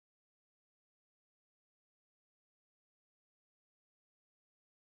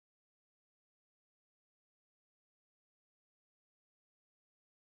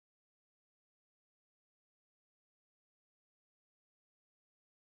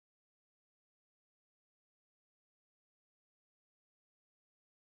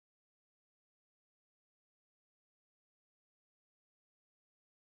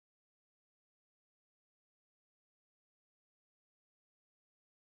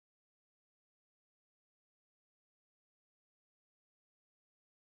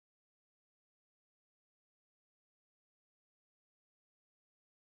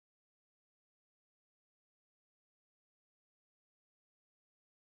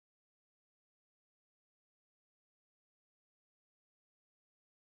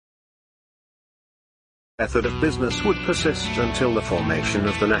method of business would persist until the formation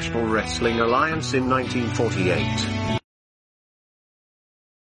of the National Wrestling Alliance in 1948.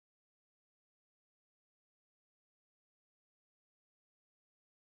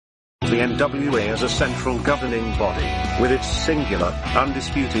 The NWA as a central governing body, with its singular,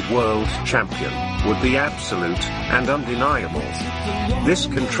 undisputed world champion, would be absolute and undeniable. This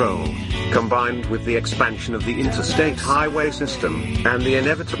control, combined with the expansion of the interstate highway system, and the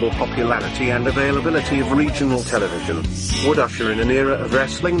inevitable popularity and availability of regional television, would usher in an era of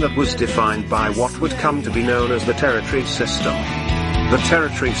wrestling that was defined by what would come to be known as the territory system. The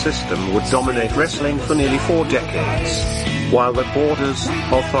territory system would dominate wrestling for nearly 4 decades. While the borders,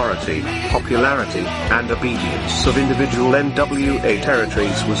 authority, popularity, and obedience of individual NWA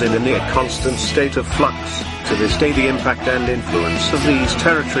territories was in a near constant state of flux, to this day the impact and influence of these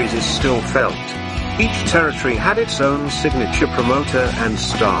territories is still felt. Each territory had its own signature promoter and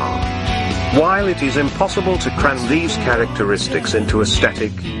star. While it is impossible to cram these characteristics into a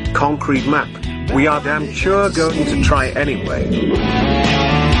static, concrete map, we are damn sure going to try anyway.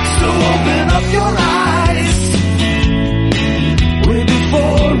 So open up your eyes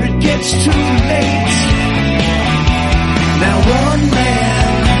before it gets too late. Now one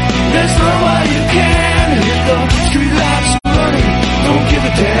man, there's no way you can hit the street lights running, don't give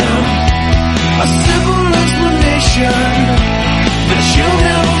a damn. A simple explanation that you'll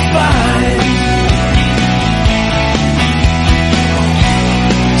never find.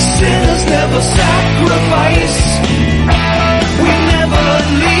 Sinners never sacrifice, we never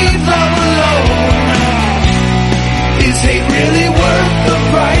leave love alone. Is hate really worth the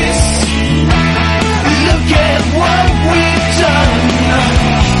price? Look at what we've done.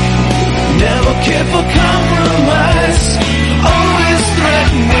 Never care for compromise. Always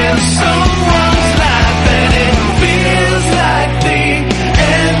threatening someone's life, and it feels like the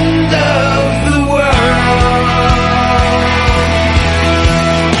end of the world.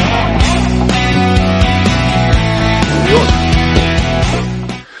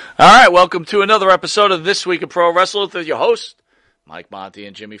 All right, welcome to another episode of This Week of Pro Wrestling with your host, Mike Monty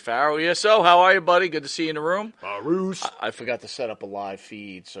and Jimmy Farrow. Yeah, so how are you, buddy? Good to see you in the room. I forgot to set up a live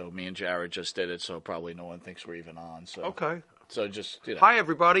feed, so me and Jared just did it, so probably no one thinks we're even on. So okay. So just, Hi,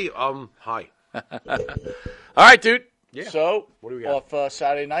 everybody. Hi. All right, dude. Yeah. So, what do we got? off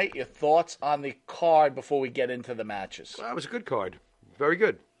Saturday night, your thoughts on the card before we get into the matches? Well, that was a good card. Very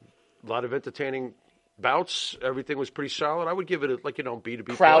good. A lot of entertaining bouts. Everything was pretty solid. I would give it a, B to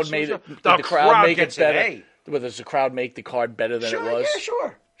B. Crowd made it. Did the crowd make it better? A. Does the crowd make the card better than it was?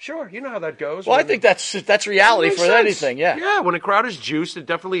 Yeah, sure. You know how that goes. Well, I think that's reality for anything. Yeah. Yeah. When a crowd is juiced, it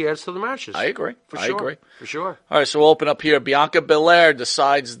definitely adds to the matches. I agree. For sure. All right, so we'll open up here. Bianca Belair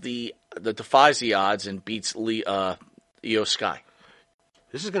defies the odds and beats Io Sky.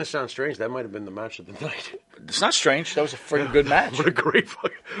 This is going to sound strange. That might have been the match of the night. It's not strange. That was a freaking good match. What a great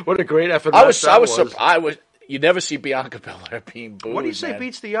effing match I was surprised. You never see Bianca Belair being booed. What do you say man.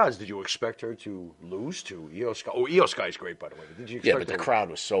 beats the odds? Did you expect her to lose to Io Sky? Oh, Io Sky's great, by the way. Did you expect but the crowd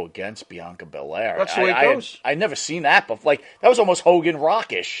was so against Bianca Belair. That's the way it goes. I never seen that before. That was almost Hogan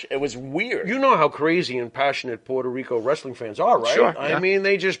Rockish. It was weird. You know how crazy and passionate Puerto Rico wrestling fans are, right? Sure. I mean,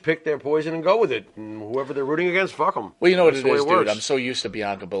 they just pick their poison and go with it. And whoever they're rooting against, fuck them. Well, you know what it is, dude? Works. I'm so used to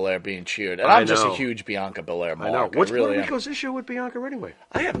Bianca Belair being cheered. And I'm just a huge Bianca Belair mark. I know. What's really Puerto Rico's issue with Bianca anyway?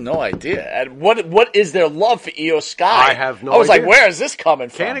 I have no idea. And what is their love for Io Sky? I have no idea. I was like, where is this coming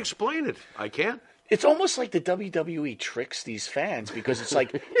from? Can't explain it. I can't. It's almost like the WWE tricks these fans because it's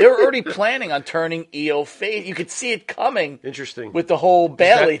like they're already planning on turning Io face. You could see it coming. Interesting. With the whole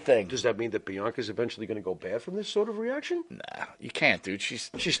Bayley thing. Does that mean that Bianca's eventually going to go bad from this sort of reaction? Nah, you can't, dude. She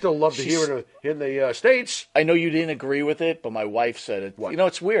still loved to hear in the States. I know you didn't agree with it, but my wife said it. What? You know,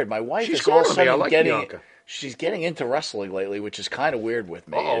 it's weird. My wife She's is all of a sudden Bianca. She's getting into wrestling lately, which is kind of weird with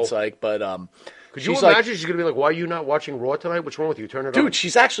me. Uh-oh. It's like, but could you imagine she's going to be like, why are you not watching Raw tonight? What's wrong with you? Turn it on. Dude,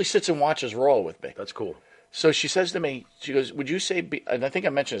 she's actually sits and watches Raw with me. That's cool. So she says to me, she goes, would you say, and I think I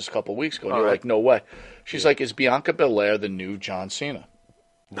mentioned this a couple of weeks ago, and you're like, no way. She's like, is Bianca Belair the new John Cena?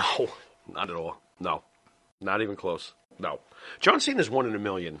 No, not at all. No, not even close. No. John Cena's 1 in a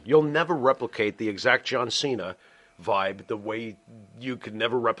million. You'll never replicate the exact John Cena vibe the way you could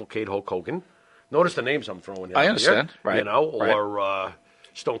never replicate Hulk Hogan. Notice the names I'm throwing in. I understand, here, right. You know, right. Or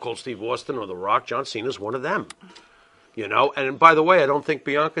Stone Cold Steve Austin or The Rock. John Cena's one of them. You know, and by the way, I don't think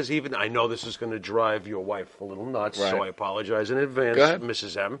Bianca's even. I know this is going to drive your wife a little nuts, so I apologize in advance,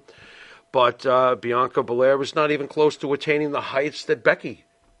 Mrs. M. But Bianca Belair was not even close to attaining the heights that Becky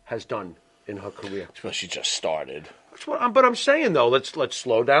has done in her career. Well, she just started. But I'm saying though, let's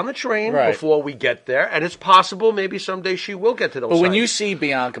slow down the train before we get there, and it's possible maybe someday she will get to those. But when sides. you see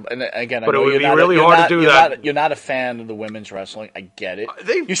Bianca, and again, but it would be really hard to do that. You're not a fan of the women's wrestling. I get it.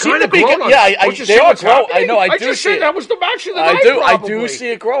 They've you seem to be. They are growing. I know. I do just see said it. That was the match of the night. I do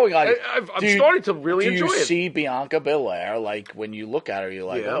see it growing. I'm starting to really enjoy it. Do you see Bianca Belair? Like when you look at her, you're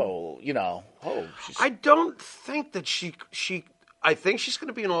like, I don't think that she. I think she's going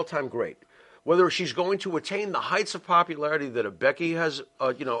to be an all-time great. Whether she's going to attain the heights of popularity that a Becky has,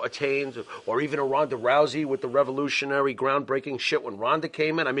 attained, or even a Ronda Rousey with the revolutionary, groundbreaking shit when Ronda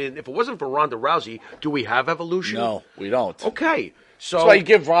came in. I mean, if it wasn't for Ronda Rousey, do we have evolution? No, we don't. Okay, so that's why you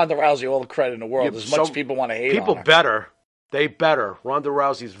give Ronda Rousey all the credit in the world. As much as people want to hate people on her. They better. Ronda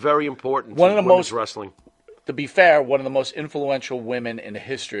Rousey is very important one to of the women's most wrestling. To be fair, one of the most influential women in the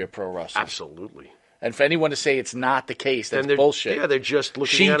history of pro wrestling. Absolutely. And for anyone to say it's not the case, that's bullshit. Yeah, they're just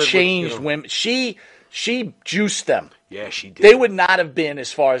looking at it. She changed women. She juiced them. Yeah, she did. They would not have been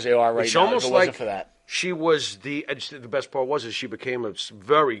as far as they are right now if it wasn't for that. She was the best part was she became a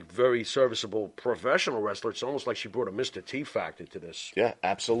very, very serviceable professional wrestler. It's almost like she brought a Mr. T factor to this. Yeah,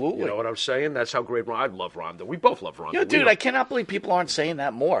 absolutely. You know what I'm saying? That's how great I love Ronda. We both love Ronda. Yeah, dude, I cannot believe people aren't saying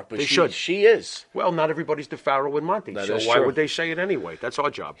that more. But they should. She is. Well, not everybody's the Pharaoh and Monty, so why would they say it anyway? That's our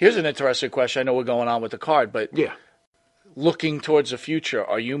job. Here's an interesting question. I know we're going on with the card, but yeah. Looking towards the future,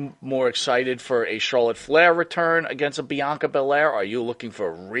 are you more excited for a Charlotte Flair return against a Bianca Belair, or are you looking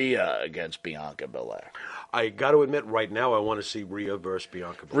for Rhea against Bianca Belair? I got to admit, right now, I want to see Rhea versus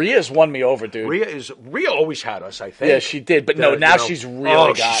Bianca Belair. Rhea's won me over, dude. Rhea always had us, I think. Yeah, she did, but now she's really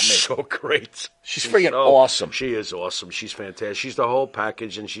got me. She's so great. She's freaking awesome. She is awesome. She's fantastic. She's the whole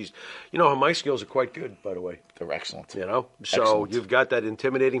package, and she's, her mic skills are quite good, by the way. They're excellent. So excellent. You've got that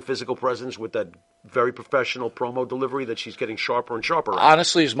intimidating physical presence with that very professional promo delivery that she's getting sharper and sharper at.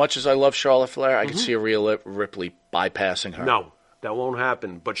 Honestly, as much as I love Charlotte Flair, I can see a Rhea Ripley bypassing her. No, that won't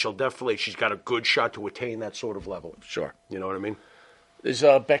happen. But she's got a good shot to attain that sort of level. Sure. You know what I mean? Is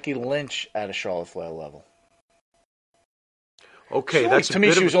Becky Lynch at a Charlotte Flair level? Okay, to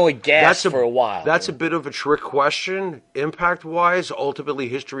me, she was only gassed for a while. That's a bit of a trick question. Impact-wise, ultimately,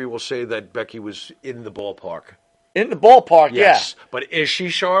 history will say that Becky was in the ballpark. In the ballpark, yes. Yeah. But is she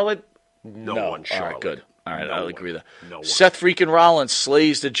Charlotte? No one, Charlotte. All right, good. All right, I'll agree with that. No one. Seth freaking Rollins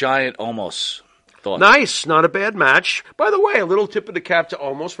slays the Giant Omos. Thoughts? Nice, not a bad match. By the way, a little tip of the cap to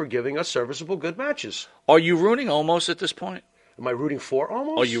Omos for giving us serviceable good matches. Are you ruining Omos at this point? Am I rooting for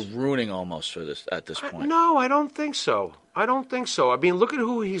Omos? Are you ruining Omos for this at this point? No, I don't think so. I mean, look at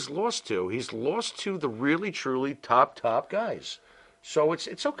who he's lost to. He's lost to the really, truly top guys. So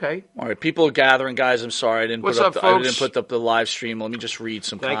it's okay. All right, people are gathering, guys. I'm sorry I didn't What's put up, I didn't put up the live stream. Let me just read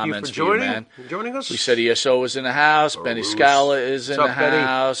some comments for joining, man. Joining us. We said ESO was in the house. Benny Scala is in the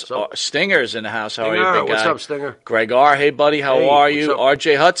house. Stinger's in the house. How are you, big guy? What's up, Stinger? Greg R. Hey, buddy. How are you?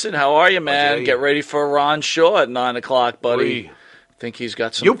 RJ Hudson. How are you, man? RJ. Get ready for Ron Shaw at 9 o'clock, buddy. I think he's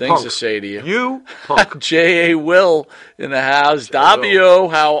got some things to say to you. You punk. J.A. Will in the house. Davio,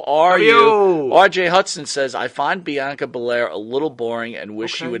 how are you? R.J. Hudson says, I find Bianca Belair a little boring and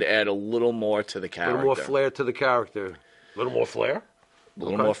wish she would add a little more to the character. A little more flair to the character. A little more flair? A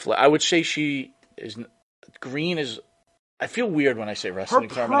little more flair. I would say she is green is. I feel weird when I say wrestling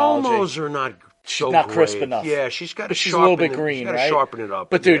terminology. Her promos are not so not great. crisp enough. Yeah, she's got to she's a little bit green, right? Sharpen it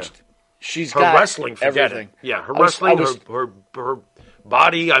up. But dude, she's got wrestling, everything. Yeah, her wrestling, her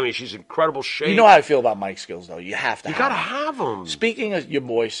body. I mean, she's in incredible shape. You know how I feel about mic skills, though. You have to. You got to have them. Speaking of your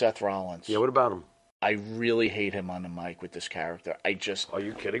boy Seth Rollins. Yeah, what about him? I really hate him on the mic with this character. Are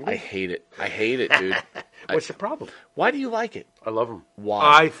you kidding me? I hate it. I hate it, dude. What's the problem? Why do you like it? I love him.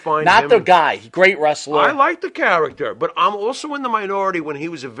 Why? I find not the guy. Great wrestler. I like the character, but I'm also in the minority when he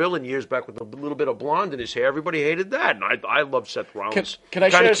was a villain years back with a little bit of blonde in his hair. Everybody hated that, and I love Seth Rollins. Can I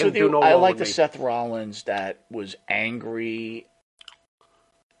share this with you? I like the Seth Rollins that was angry.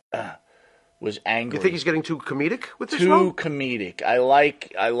 You think he's getting too comedic with this role? Too comedic. I like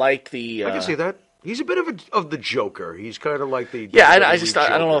the. I can see that. He's a bit of the Joker. He's kind of like the. Yeah, I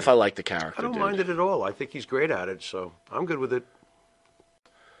don't know if I like the character. I don't mind it at all. I think he's great at it, so I'm good with it.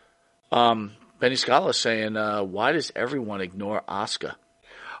 Benny Scala saying, "Why does everyone ignore Asuka?"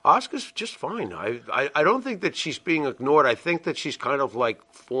 Asuka's just fine. I don't think that she's being ignored. I think that she's kind of like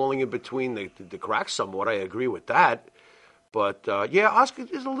falling in between the cracks somewhat. I agree with that. But,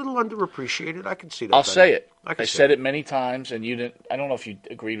 Asuka is a little underappreciated. I can see that. I'll say it. I said it many times, and you didn't. I don't know if you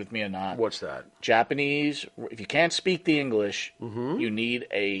agreed with me or not. What's that? Japanese, if you can't speak the English, you need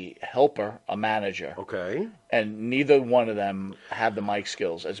a helper, a manager. Okay. And neither one of them have the mic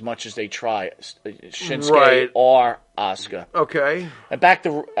skills as much as they try. Shinsuke or Asuka. Okay. And back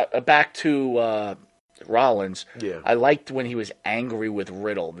to Rollins. Yeah. I liked when he was angry with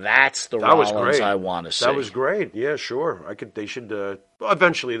Riddle. That's the That was Rollins great. I want to see. That was great. Yeah, sure. They should. Well,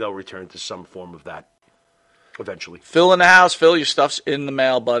 eventually, they'll return to some form of that. Eventually. Phil in the house. Phil, your stuff's in the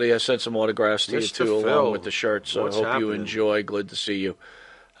mail, buddy. I sent some autographs to you, Mr. too, Phil. along with the shirt, so What's I hope you happening? enjoy. Glad to see you.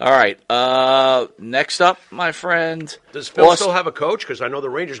 All right. Next up, my friend. Does Phil still have a coach? Because I know the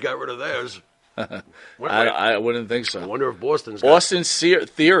Rangers got rid of theirs. I wouldn't think so. I wonder if Boston's Austin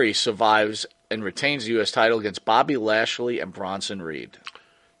Theory survives and retains the U.S. title against Bobby Lashley and Bronson Reed.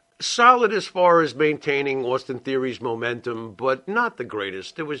 solid as far as maintaining Austin Theory's momentum, but not the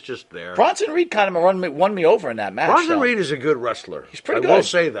greatest. It was just there. Bronson Reed kind of won me over in that match. Bronson Reed is a good wrestler. He's pretty good. I will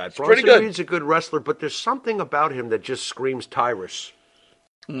say that. He's pretty Bronson good. Reed's a good wrestler, but there's something about him that just screams Tyrus.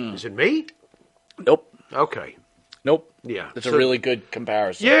 Is it me? Nope. Okay. Nope. Yeah. It's a really good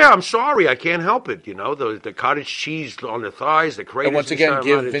comparison. Yeah, I'm sorry. I can't help it. You know, the cottage cheese on the thighs, the craters. And once again,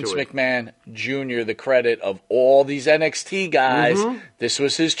 give Vince McMahon Jr. the credit of all these NXT guys. Mm-hmm. This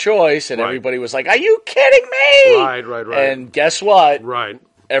was his choice, and Right. everybody was like, "Are you kidding me?" Right. And guess what? Right.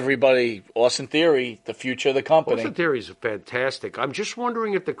 Everybody, Austin Theory, the future of the company. Austin Theory is fantastic. I'm just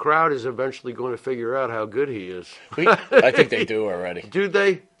wondering if the crowd is eventually going to figure out how good he is. I think they do already. Do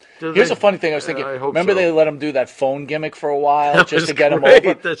they? Here's a funny thing I was thinking. I hope Remember so. they let him do that phone gimmick for a while That just was to get him great,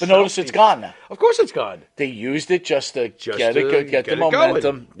 over? the But notice it's selfies. gone now. Of course it's gone. They used it just to Just get to the it momentum.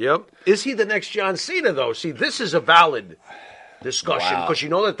 going. Yep. Is he the next John Cena, though? See, this is a valid discussion Wow. because you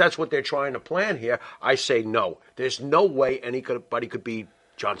know that's what they're trying to plan here. I say no. There's no way anybody could be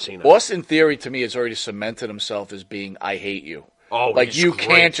John Cena. Austin Theory, to me, has already cemented himself as being "I hate you." Oh, like he's you great.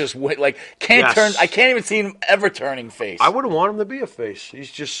 can't just wait. Like can't Yes. turn. I can't even see him ever turning face. I wouldn't want him to be a face. He's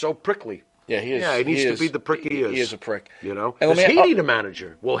just so prickly. Yeah, he is. Yeah, he needs to be the prick he is. He is a prick. You know? And let Does me- he need a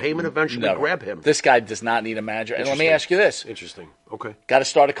manager? Will Heyman eventually Never. grab him? This guy does not need a manager. And let me Interesting. ask you this: Interesting. Okay. got to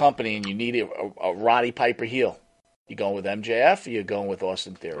start a company, and you need a Roddy Piper heel. You going with MJF, or you going with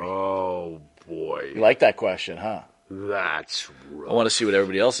Austin Theory? Oh, boy. You like that question, huh? That's I rough. want to see what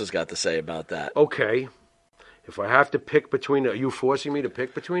everybody else has got to say about that. Okay. If I have to pick between... Are you forcing me to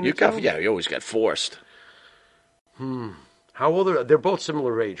pick between You the two? you always get forced. How old are... They're both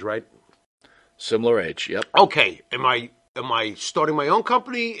similar age, right? Similar age, yep. Okay. Am I starting my own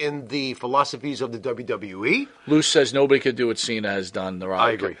company in the philosophies of the WWE? Luce says nobody could do what Cena has done. The Rock.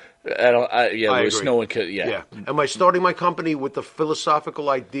 I agree. I Luce, agree. no one could. Yeah. Am I starting my company with the philosophical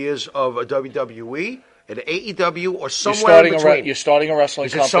ideas of a WWE, an AEW, or somewhere in between? You're starting a wrestling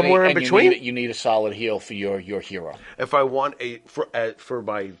Is it company. somewhere in and between? You need a solid heel for your hero. If I want for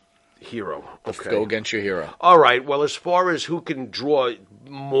my hero, okay. Go against your hero. All right. Well, as far as who can draw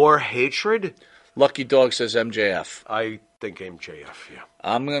more hatred, Lucky Dog says MJF. I think MJF. Yeah,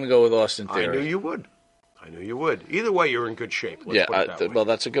 I'm going to go with Austin Theory. I knew you would. Either way, you're in good shape. Let's put it that way. Well,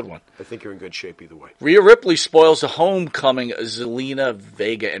 that's a good one. I think you're in good shape either way. Rhea Ripley spoils the homecoming Zelina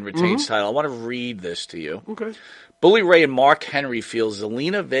Vega and retains title. I want to read this to you. Okay. Bully Ray and Mark Henry feel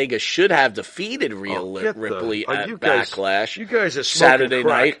Zelina Vega should have defeated Rhea get the- Ripley are at you guys- Backlash. you guys are smoking Saturday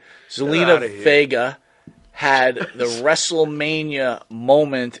crack. night. Get outta Zelina here. Vega had the WrestleMania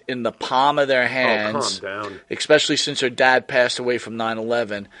moment in the palm of their hands. calm down. Especially since her dad passed away from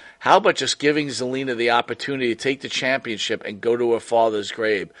 9/11. How about just giving Zelina the opportunity to take the championship and go to her father's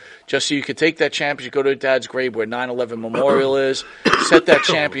grave? Just so you could take that championship, go to her dad's grave where 9/11 Memorial is, set that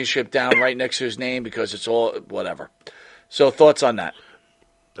championship down right next to his name because it's all whatever. So thoughts on that?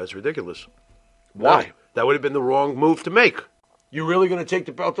 That's ridiculous. Why? No, that would have been the wrong move to make. You really going to take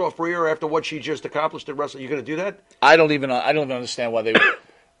the belt off Rhea after what she just accomplished at wrestling? You going to do that? I don't even understand why they.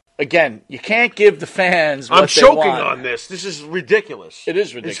 Again, you can't give the fans what I'm they choking want. on this. This is ridiculous. It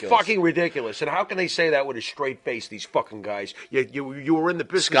is ridiculous. It's fucking ridiculous. And how can they say that with a straight face? These fucking guys. You were in the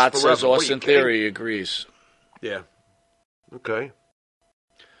business. Scott forever. says What, are you Austin kidding? Theory agrees. Yeah. Okay.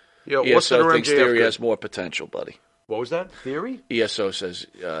 Yeah. ESO or thinks MJF Theory good? has more potential, buddy. What was that? Theory? ESO says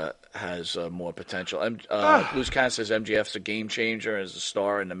has more potential. Luce Cannon says MJF's a game changer as a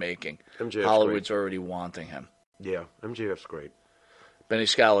star in the making. MJF's Hollywood's already wanting him. Yeah. MJF's great. Benny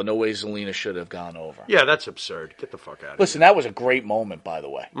Scala, no way Zelina should have gone over. Yeah, that's absurd. Get the fuck out of Listen, that was a great moment, by the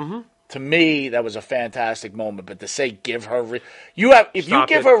way. Mm-hmm. To me, that was a fantastic moment. But to say give her, if you Stop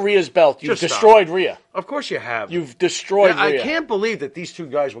give it. her Rhea's belt, you've Just stop destroyed Rhea. Of course you have. You've destroyed I Rhea. can't believe that these two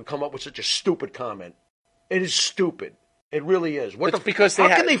guys would come up with such a stupid comment. It is stupid. It really is. It's because they how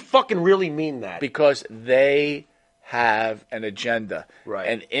have- can they fucking really mean that? Because they have an agenda. Right.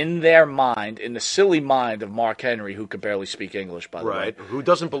 And in their mind, in the silly mind of Mark Henry, who could barely speak English, by the way. Right. Who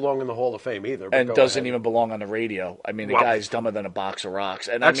doesn't belong in the Hall of Fame either. And doesn't even belong on the radio. I mean, the guy's dumber than a box of rocks.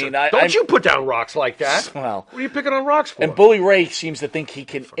 And I mean, don't you put down rocks like that. Well, what are you picking on rocks for? And Bully Ray seems to think he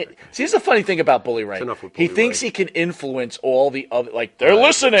can. See, here's the funny thing about Bully Ray. He thinks he can influence all the other. Like, they're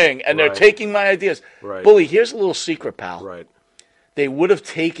listening and they're taking my ideas. Right. Bully, here's a little secret, pal. Right. They would have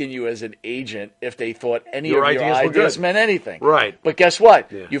taken you as an agent if they thought any of your ideas meant anything. Right. But guess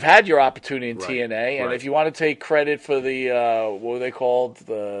what? Yeah. You've had your opportunity in TNA, and Right. if you want to take credit for the, what were they called?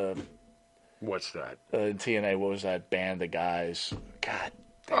 What's that? In TNA, what was that band of guys? God.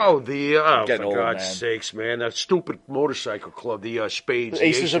 Oh, for old, God's man. sakes, man. That stupid motorcycle club, the Spades.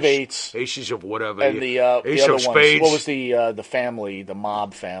 Aces of Eights. Aces of whatever. And the Ace other of ones. Spades. What was the family, the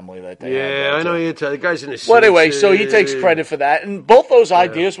mob family that they had? Yeah, I know you tell the guys in the Well, anyway, so he takes credit for that. And both those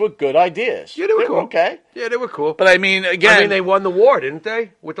ideas were good ideas. Yeah, they were cool. Okay. Yeah, they were cool. But I mean, again. they won the war, didn't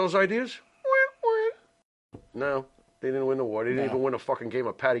they, with those ideas? No, they didn't win the war. They didn't even win a fucking game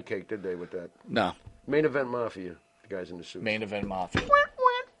of patty cake, did they, with that? No. Main Event Mafia, the guys in the suits. Main Event Mafia.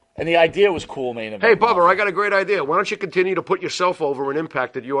 And the idea was cool, Main Event. Hey, Bubba, Mafia. I got a great idea. Why don't you continue to put yourself over and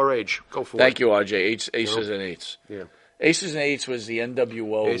impact at your age? Go for it. Thank you, RJ. Aces and Eights. Yeah. Aces and Eights was the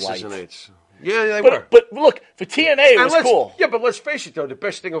NWO Aces light. and Eights. Yeah, they were. But look, for TNA, it was cool. Yeah, but let's face it, though. The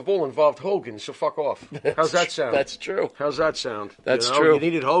best thing of all involved Hogan, so fuck off. How's that sound? That's true. How's that sound? That's true. You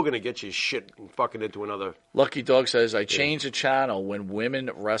needed Hogan to get your shit fucking into another. Lucky Dog says, I changed the channel when women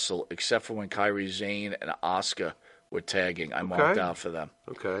wrestle, except for when Kairi Sane and Asuka were tagging. I marked out for them.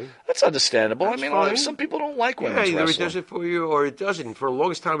 Okay. That's understandable. That's I mean, fine. some people don't like women's either wrestling. it does it for you or it doesn't. For the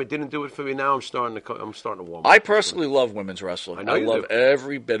longest time, it didn't do it for me. Now I'm starting to warm up. I personally love women's wrestling. I know you love do.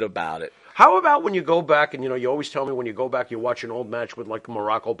 every bit about it. How about when you go back and, you always tell me when you go back, you watch an old match with, like,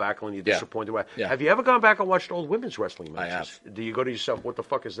 Morocco Backlund, you're disappointed. Yeah. Have you ever gone back and watched old women's wrestling matches? I have. Do you go to yourself, what the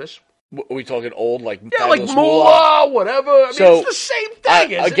fuck is this? Are we talking old, like Yeah, like Fabulous Moolah, whatever. I mean, So, it's the same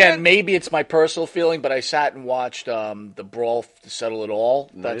thing, isn't again, it? maybe it's my personal feeling, but I sat and watched the Brawl to Settle It All.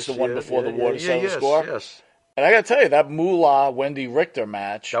 That's the one before the war to settle the score. Yes. And I got to tell you, that Moolah Wendy Richter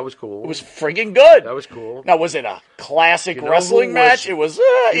match. That was cool. It was friggin' good. That was cool. Now, was it a classic You know wrestling who match? was- It was,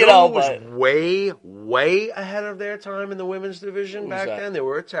 You know who but was way, way ahead of their time in the women's division back that? then? They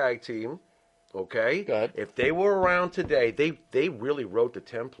were a tag team. Okay? Go ahead. If they were around today, they really wrote the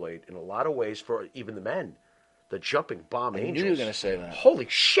template in a lot of ways for even the men. The Jumping Bomb Angels. knew you were gonna say that. Holy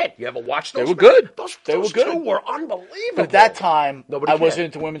shit. You ever watched those? They were good. Those They were good. two were unbelievable. But at that time, Nobody I wasn't cared.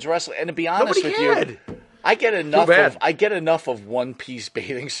 into women's wrestling. And to be honest Nobody with cared. you, I get enough bad. of one-piece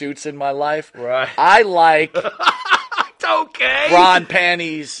bathing suits in my life. Right. I like Okay. bra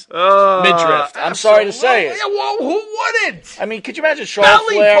panties, midriff. I'm sorry to say it. Yeah, well, who wouldn't? I mean, could you imagine Charlotte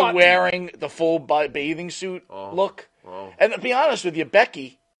Belly Flair button. wearing the full bathing suit look? And to be honest with you,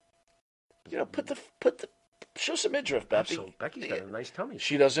 Becky, show some midriff, Becky. So Becky's got a nice tummy.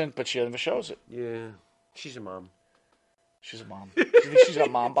 She doesn't, but she never shows it. Yeah. She's a mom. She's a mom. Do you think she's got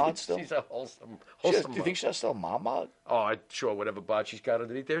mom bod still? She's a wholesome Do you mom. think she has still a mom bod? Oh, I'm sure whatever bod she's got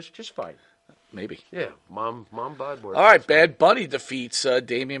underneath there is just fine. Maybe. Yeah, mom bod works. All right, Bad Bunny defeats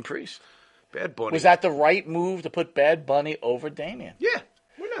Damian Priest. Bad Bunny. Was that the right move to put Bad Bunny over Damian? Yeah,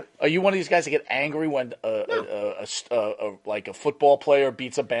 why not? Are you one of these guys that get angry when like a football player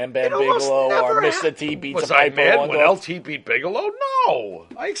beats a Bam Bam It almost Bigelow never or Mr. happened. T beats Was a I Piper mad when Orndorff? LT beat Bigelow? No,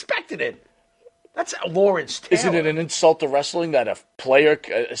 I expected it. That's Lawrence Taylor. Isn't it an insult to wrestling that a player,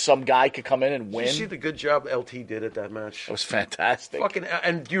 some guy could come in and Did win? you see the good job LT did at that match? It was fantastic. Fucking,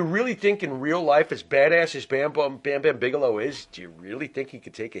 and do you really think in real life, as badass as Bam Bam Bigelow is, do you really think he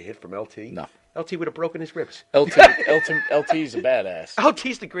could take a hit from LT? No. LT would have broken his ribs. LT's a badass.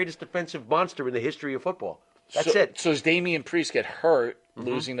 LT's the greatest defensive monster in the history of football. That's it. So does Damian Priest get hurt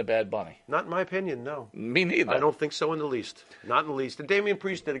losing to Bad Bunny? Not in my opinion, no. Me neither. I don't think so in the least. Not in the least. And Damian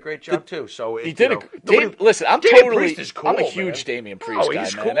Priest did a great job too. So He did nobody- listen, I'm Damian totally. Priest is cool, I'm a man. huge Damian Priest Oh, guy,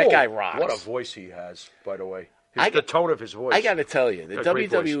 he's man. cool. That guy rocks. What a voice he has, by the way. I The got- tone of his voice. I got to tell you, the Got a great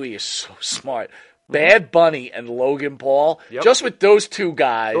WWE is so smart. Bad Bunny and Logan Paul, Yep. just with those two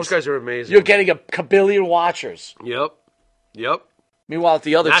guys, Those guys are amazing. you're getting a kabillion watchers. Yep. Meanwhile, at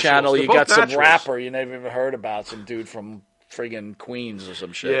the other Naturals. channel, They're you both got some naturals. rapper you never even heard about, some dude from friggin' Queens or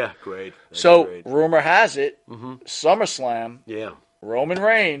some shit. Yeah, great. That's So, great. rumor has it, SummerSlam, Yeah. Roman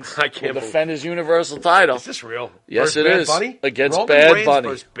Reigns I can't will defend his Universal title. Is this real? Yes, Versus it Bad is. Bunny? Against Roman Bad Reigns Bunny.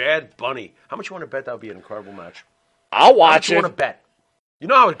 versus Bad Bunny. How much you want to bet that would be an incredible match? I'll How much watch you it. want to bet? You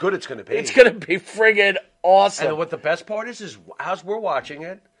know how good it's going to be. It's going to be friggin' awesome. And what the best part is as we're watching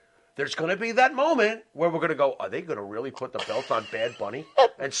it, there's going to be that moment where we're going to go, are they going to really put the belt on Bad Bunny?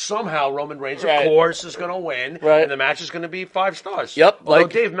 And somehow Roman Reigns, of course, is going to win, and the match is going to be 5 stars. Yep. Although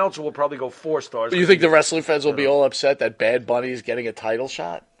Dave Meltzer will probably go 4 stars. You think the wrestling fans will be all upset that Bad Bunny is getting a title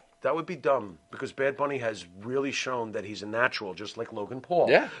shot? That would be dumb, because Bad Bunny has really shown that he's a natural, just like Logan Paul.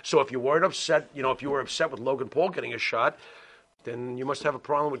 Yeah. So if you weren't upset, if you were upset with Logan Paul getting a shot, then you must have a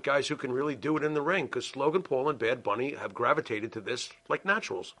problem with guys who can really do it in the ring, because Logan Paul and Bad Bunny have gravitated to this like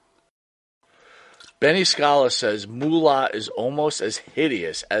naturals. Benny Scala says Moolah is almost as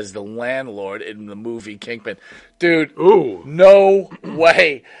hideous as the landlord in the movie Kingpin. Dude, no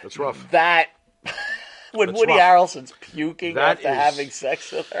way. That's rough. That, when That's Woody rough. Harrelson's puking after is- having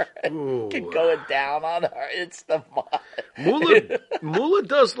sex with her and going down on her, it's the Moolah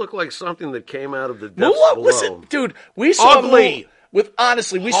does look like something that came out of the depths Moolah, below. listen, dude, we saw Ugly. Moolah,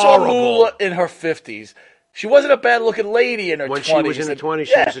 we Horrible. saw Moolah in her 50s. She wasn't a bad-looking lady in her 20s. When she was in her 20s,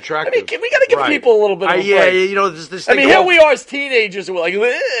 she was attractive. I mean, we got to give people a little bit of a break. This I thing mean, here called- we are as teenagers, and we're like,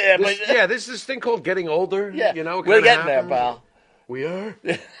 but there's this thing called getting older. yeah, it we're kinda getting there, happens. pal. We are?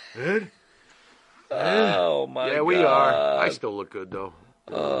 Ed? Oh, my God. Yeah, we are. I still look good, though.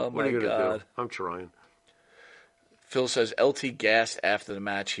 Oh, What are you my going to God. do? I'm trying. Phil says, LT gassed after the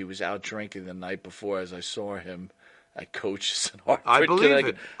match. He was out drinking the night before as I saw him at Coach's in Hartford, I believe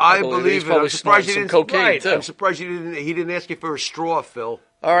Connecticut. it. I He's believe it. probably I'm surprised he snorting didn't. some cocaine, Right. too. I'm surprised he didn't ask you for a straw, Phil.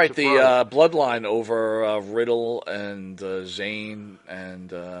 All right, I'm the surprised. bloodline over Riddle and Zayn and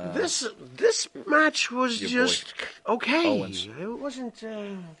This match was Your just okay. Owens. It wasn't.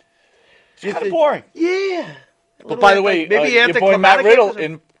 kind of boring. Yeah. But by the way, maybe your boy Matt anticlimactic Riddle or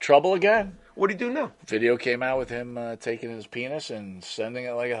something. in trouble again. What do you do now? Video came out with him taking his penis and sending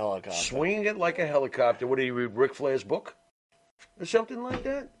it like a helicopter. Swinging it like a helicopter. What did he read? Ric Flair's book, or something like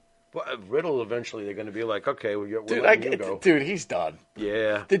that. Well, Riddle eventually they're going to be like, okay, we're letting you go. Dude, he's done.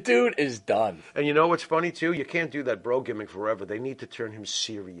 Yeah. The dude is done. And you know what's funny too? You can't do that bro gimmick forever. They need to turn him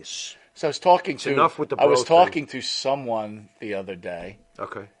serious. So I was talking to enough with the I was bro thing. talking to someone the other day,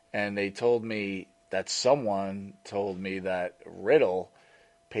 Okay. and they told me that someone told me that Riddle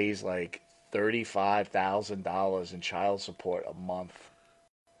pays like $35,000 in child support a month.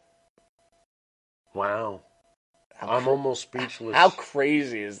 Wow. I'm almost speechless. How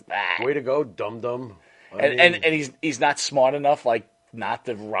crazy is that? Way to go, dum dum. And he's not smart enough, like, not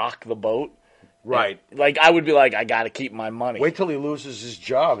to rock the boat. Right. Like, I would be like, I got to keep my money. Wait till he loses his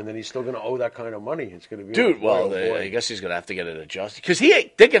job, and then he's still going to owe that kind of money. It's going to be Dude, like, well, oh, boy. I guess he's going to have to get it adjusted. Because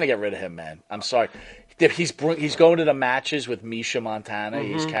they're going to get rid of him, man. I'm sorry. He's going to the matches with Misha Montana.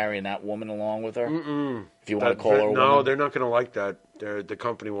 Mm-hmm. He's carrying that woman along with her. If you want to call her a No, woman. they're not going to like that. The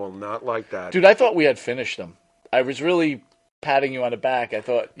company will not like that. Dude, I thought we had finished them. I was really patting you on the back. I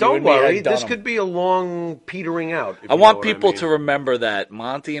thought, you Don't and me had worry. done This them. could be a long petering out. if I you know want what people mean. to remember that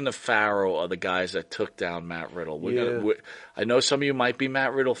Monty and the Pharaoh are the guys that took down Matt Riddle. I know some of you might be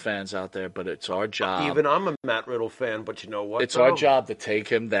Matt Riddle fans out there, but it's our job. Even I'm a Matt Riddle fan, but you know what? It's though? our job to take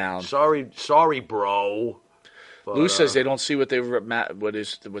him down. Sorry, bro. But, Lou says they don't see what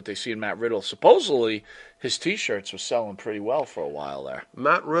they see in Matt Riddle. Supposedly, his T-shirts were selling pretty well for a while there.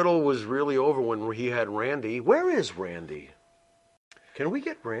 Matt Riddle was really over when he had Randy. Where is Randy? Can we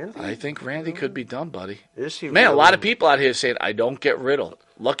get Randy? I think Randy could be done, buddy. Is he Man, a really? lot of people out here saying, I don't get Riddle.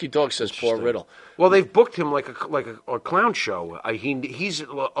 Lucky Dog says poor Riddle. Well, they've booked him like a clown show. He's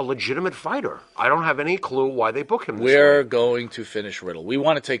a legitimate fighter. I don't have any clue why they book him this We're way. going to finish Riddle. We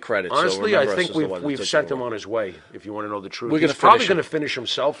want to take credit. Honestly, so I remember us think as the ones that we've took sent it him away. on his way, if you want to know the truth. We're gonna He's probably finish going him. to finish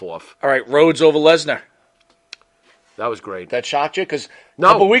himself off. All right, Rhodes over Lesnar. That was great. That shocked you? Because No.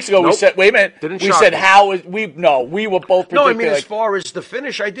 a couple weeks ago we Nope. said, wait a minute. Didn't we shock said, me. we were both predicting. No, I mean, as like, far as the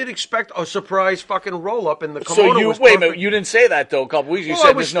finish, I did expect a surprise fucking roll-up, and the so kimono you, was wait a perfect. minute, you didn't say that though a couple weeks ago. You Well, I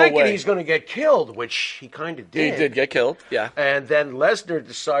said was there's no thinking way. he's going to get killed, which he kind of He did. did get killed, yeah. And then Lesnar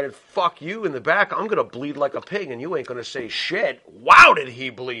decided, fuck you in the back. I'm going to bleed like a pig, and you ain't going to say shit. Wow, did he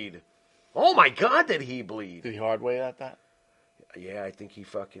bleed? Oh, my God, did he bleed? Did he hard way at that? Yeah, I think he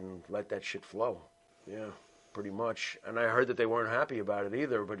fucking let that shit flow. Yeah, pretty much. And I heard that they weren't happy about it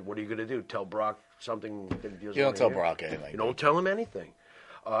either, but what are you going to do? Tell Brock something that he doesn't You don't wanna tell hear? Brock anything. You don't tell him anything.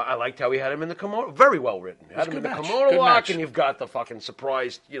 I liked how he had him in the kimono. Very well written. Had him a in good the match. kimono Good lock, match. and you've got the fucking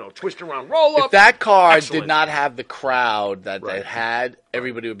surprise, twist around roll up. If that card Excellent. did not have the crowd that Right. it had,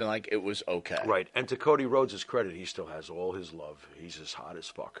 everybody would have been like, it was okay. Right, and to Cody Rhodes' credit, he still has all his love. He's as hot as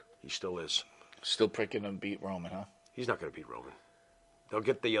fuck. He still is. Still pricking him beat Roman, huh? He's not going to beat Roman. They'll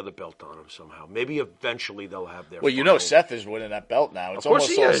get the other belt on him somehow. Maybe eventually they'll have their. Well, you know Seth is winning that belt now. It's Of course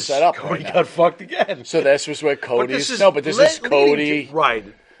almost he all is. set up. Cody right now. got fucked again. So this was where But Cody's. this is But this is leading Cody. to-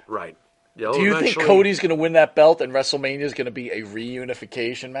 right. do you think Cody's going to win that belt and WrestleMania is going to be a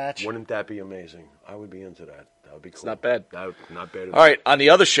reunification match? Wouldn't that be amazing? I would be into that. That would be cool. It's not bad. Not bad. All right, on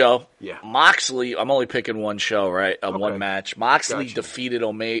the other show, yeah. Moxley, I'm only picking one show, right? One match. Moxley defeated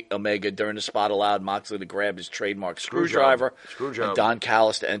Omega during the spot allowed Moxley to grab his trademark screwdriver. And Don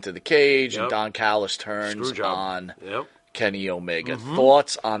Callis to enter the cage, and Don Callis turns on Kenny Omega.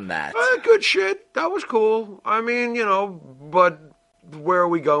 Thoughts on that? Good shit. That was cool. I mean, but where are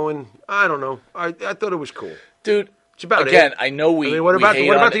we going? I don't know. I thought it was cool. Dude. About again, I know what about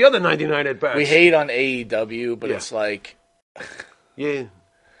the other 99 at bats? We hate on AEW, but it's like, yeah,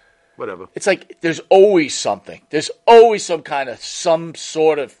 whatever. It's like there's always something. There's always some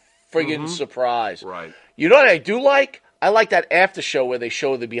sort of friggin' surprise. Right. You know what I do like? I like that after show where they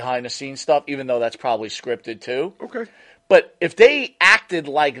show the behind the scenes stuff, even though that's probably scripted too. Okay. But if they acted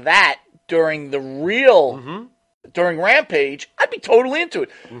like that during the real during Rampage, I'd be totally into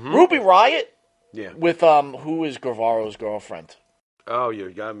it. Ruby Riott. Yeah. With who is Guevaro's girlfriend? Oh, you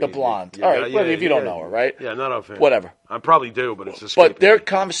got me. The blonde. All right, if you don't know her, right? Yeah, not a fan. Whatever. I probably do, but it's but their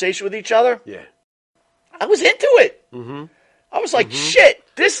conversation with each other. Yeah. I was into it. I was like, shit,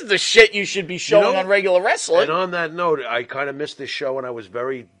 this is the shit you should be showing on regular wrestling. And on that note, I kind of missed this show, and I was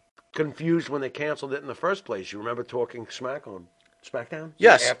very confused when they canceled it in the first place. You remember talking smack on SmackDown?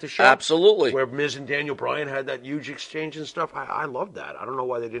 Yes, after show? Absolutely. Where Miz and Daniel Bryan had that huge exchange and stuff. I loved that. I don't know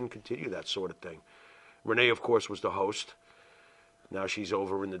why they didn't continue that sort of thing. Renee, of course, was the host. Now she's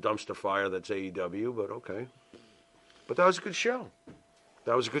over in the dumpster fire that's AEW, but okay. But that was a good show.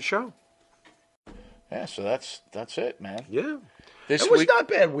 Yeah, so that's it, man. Yeah. This was not a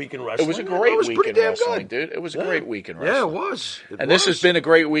bad week in wrestling. It was a great week in wrestling, dude. It was a great week in wrestling. Yeah, it was. This has been a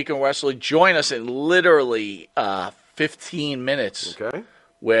great week in wrestling. Join us in literally 15 minutes. Okay.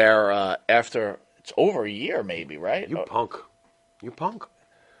 Where after, it's over a year maybe, right? You punk.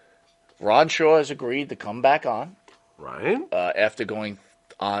 Ron Shaw has agreed to come back on. Right. After going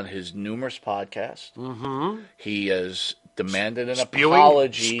on his numerous podcasts. He has demanded an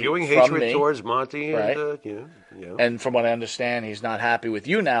apology spewing from hatred me, towards Monty. Right? And, and from what I understand, he's not happy with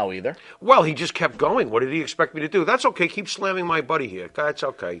you now either. Well, he just kept going. What did he expect me to do? That's okay. Keep slamming my buddy here. That's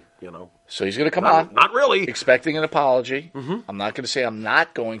okay, So he's going to come on. Not really. Expecting an apology. I'm not going to say I'm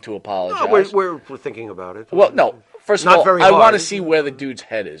not going to apologize. No, we're thinking about it. Well, no. First of all, I want to see where the dude's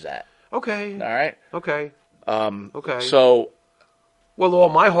head is at. Okay. All right? Okay. Okay. So... Well, all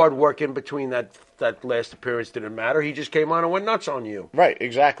my hard work in between that last appearance didn't matter. He just came on and went nuts on you. Right,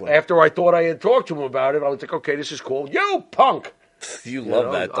 exactly. After I thought I had talked to him about it, I was like, okay, this is cool. You punk! You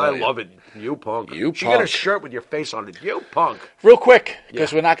love that, I love it. You punk. You She punk. got a shirt with your face on it. You punk. Real quick,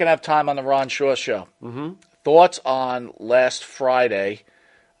 because we're not going to have time on the Ron Shaw show. Thoughts on last Friday?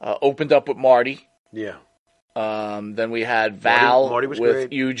 Opened up with Marty. Yeah. Then we had Val Marty was with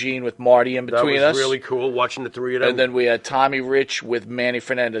great. Eugene with Marty in between us. That was really cool, watching the three of them. And then we had Tommy Rich with Manny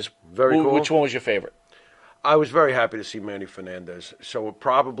Fernandez. Very cool. Which one was your favorite? I was very happy to see Manny Fernandez. So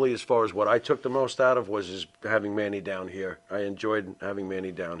probably as far as what I took the most out of was having Manny down here. I enjoyed having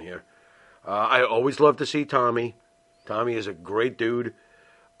Manny down here. I always love to see Tommy. Tommy is a great dude.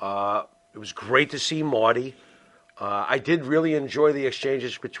 It was great to see Marty. I did really enjoy the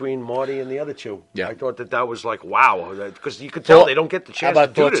exchanges between Marty and the other two. Yeah. I thought that was like, wow, because you could tell they don't get the chance to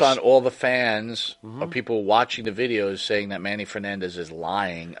do this. How about thoughts on all the fans or people watching the videos saying that Manny Fernandez is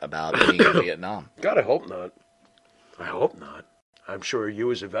lying about being in Vietnam? God, I hope not. I hope not. I'm sure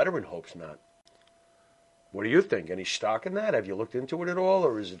you as a veteran hopes not. What do you think? Any stock in that? Have you looked into it at all,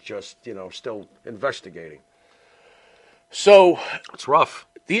 or is it just, still investigating? So it's rough.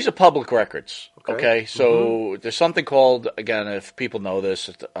 These are public records, okay? So there's something called, again, if people know this,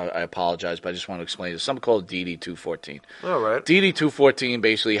 I apologize, but I just want to explain. There's something called DD-214. All right. DD-214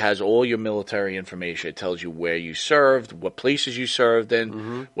 basically has all your military information. It tells you where you served, what places you served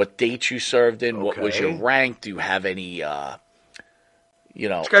in, what dates you served in, what was your rank. Do you have any, Article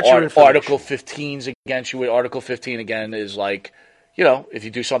 15s against you? Article 15, again, is like... if you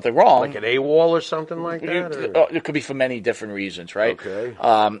do something wrong... Like an AWOL or something like that? It could be for many different reasons, right? Okay.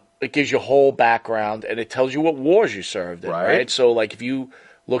 It gives you a whole background, and it tells you what wars you served in, right? So, like, if you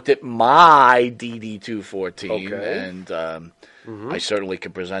looked at my DD-214, and I certainly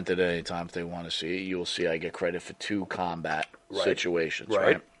can present it at any time if they want to see it, you'll see I get credit for 2 combat situations,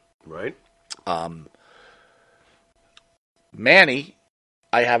 right? Right. Manny...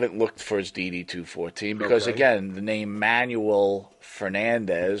 I haven't looked for his DD-214 because, again, the name Manuel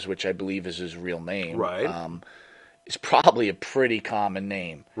Fernandez, which I believe is his real name, is probably a pretty common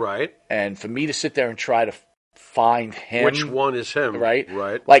name. Right. And for me to sit there and try to find him. Which one is him? Right?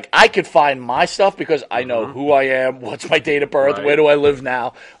 Right. Like, I could find my stuff because I know who I am, what's my date of birth, where do I live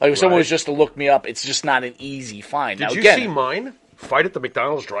now. Like, if someone was just to look me up, it's just not an easy find. Did now, you again, see mine? Fight at the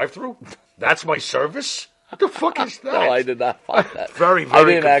McDonald's drive-thru? That's my service? What the fuck is that? No, I did not find that. Very I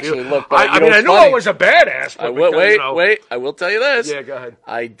didn't confused. actually look. But I mean, I knew I was a badass. But wait. I will tell you this. Yeah, go ahead.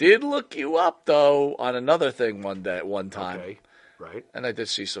 I did look you up, though, on another thing one time. Okay, right. And I did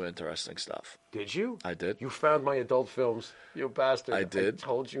see some interesting stuff. Did you? I did. You found my adult films, you bastard. I did. I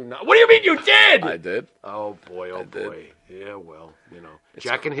told you not. What do you mean you did? I did. Oh, boy, oh, boy. Yeah, well,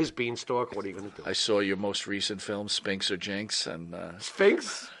 Jack and his beanstalk, what are you going to do? I saw your most recent film, Sphinx or Jinx. And,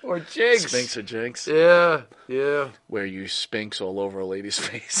 Sphinx or Jinx? Sphinx or Jinx. Yeah. Where you sphinx all over a lady's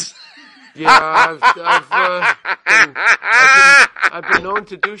face. Yeah, I've been known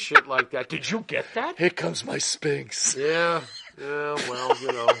to do shit like that. Did you get that? Here comes my Sphinx. Yeah,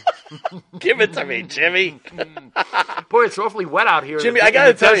 well, Give it to me, Jimmy. Boy, it's awfully wet out here. Jimmy, I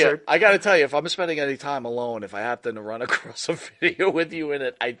gotta tell you, if I'm spending any time alone, if I happen to run across a video with you in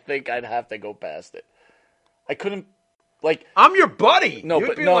it, I think I'd have to go past it. I couldn't. Like, I'm your buddy. No, You'd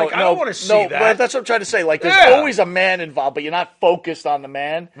but be no, like, I don't want to see no, that. But that's what I'm trying to say. Like, there's always a man involved, but you're not focused on the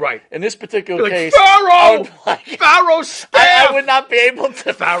man. Right. In this particular case, Pharaoh! Pharaoh staff! I would not be able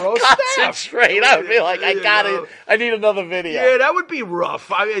to Pharaoh concentrate. I would be like, I need another video. Yeah, that would be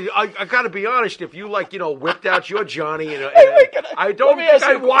rough. I got to be honest. If you whipped out your Johnny, I don't think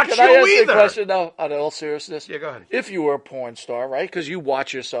I'd watch you either. Can I ask you a question now? On all seriousness, yeah, go ahead. If you were a porn star, right? Because you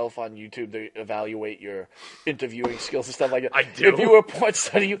watch yourself on YouTube to evaluate your interviewing skills and stuff like that. I do. If you were a porn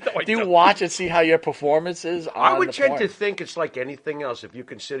star, do you watch and see how your performance is? I would tend to think it's like anything else. If you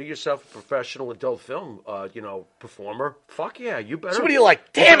consider yourself a professional adult film, performer, fuck yeah, you better. So what are you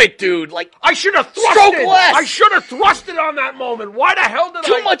like? Damn it, dude! Like, I should have thrust stroke it. less. I should have thrusted on that moment. Why the hell did I?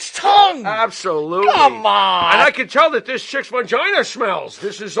 Too much tongue. Absolutely. Come on. And I can tell that this chick's vagina smells.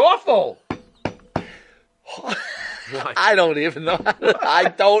 This is awful. I don't even know. I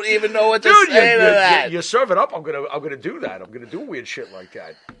don't even know what to say to that. You serve it up. I'm gonna do that. I'm gonna do weird shit like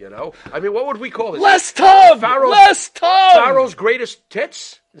that. I mean, what would we call this? Less tongue. Less tongue. Pharaoh's greatest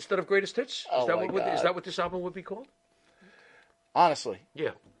tits instead of greatest hits. Oh, is that what this album would be called? Honestly. Yeah.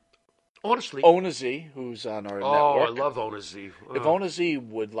 Honestly. Ona Z, who's on our network. Oh, I love Ona Z. Oh. If Ona Z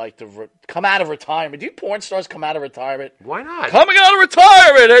would like to come out of retirement, do you porn stars come out of retirement? Why not? Coming out of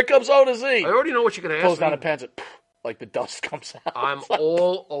retirement, here comes Ona Z. I already know what you're going to ask Pulls me. down the pants and like the dust comes out. I'm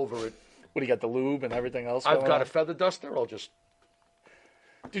all over it. What, do you got the lube and everything else? I've got a feather duster. I'll just...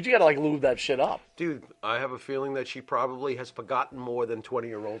 Dude, you got to lube that shit up. Dude, I have a feeling that she probably has forgotten more than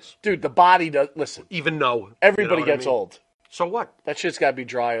 20-year-olds. Dude, the body does... Listen. Even though. Everybody gets old. So what? That shit's got to be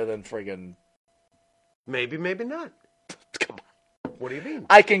drier than friggin'... Maybe not. Come on. What do you mean?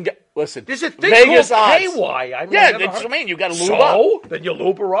 I can get... Listen. There's a thing Vegas called odds. KY. Yeah, that's what I mean. You got to lube up. So? Then you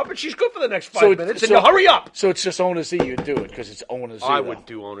lube her up and she's good for the next 5 minutes and you hurry up. So it's just Ona Z you'd do it because it's Ona Z. I would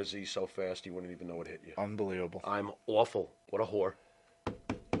do Ona Z so fast you wouldn't even know it hit you. Unbelievable. I'm awful. What a whore.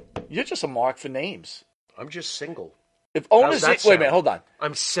 You're just a mark for names. I'm just single. If Ona Z, wait a minute, hold on.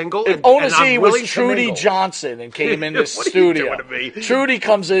 I'm single. If Ona Z was Trudy Johnson and came in this studio, Trudy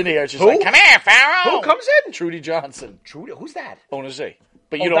comes in here. She's like, "Come here, Pharaoh." Who comes in? Trudy Johnson. Trudy, who's that? Ona Z.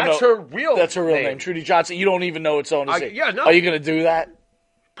 But you don't know. That's her real name. Trudy Johnson. You don't even know it's Ona Z. Yeah, no. Are you going to do that?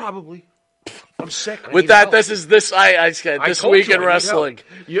 Probably. I'm sick. With that, this week in wrestling.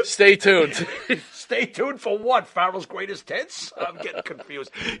 Stay tuned. Stay tuned for what? Pharaoh's greatest hits? I'm getting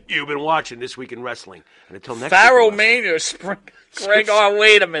confused. You've been watching This Week in Wrestling. And until next Pharaoh Mania. Gregor,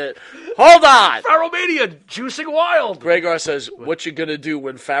 wait a minute. Hold on. Pharaoh Mania, juicing wild. Gregor says, what you going to do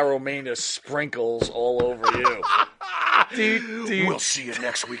when Pharaoh Mania sprinkles all over you? We'll see you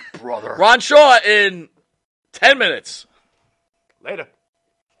next week, brother. Ron Shaw in 10 minutes. Later.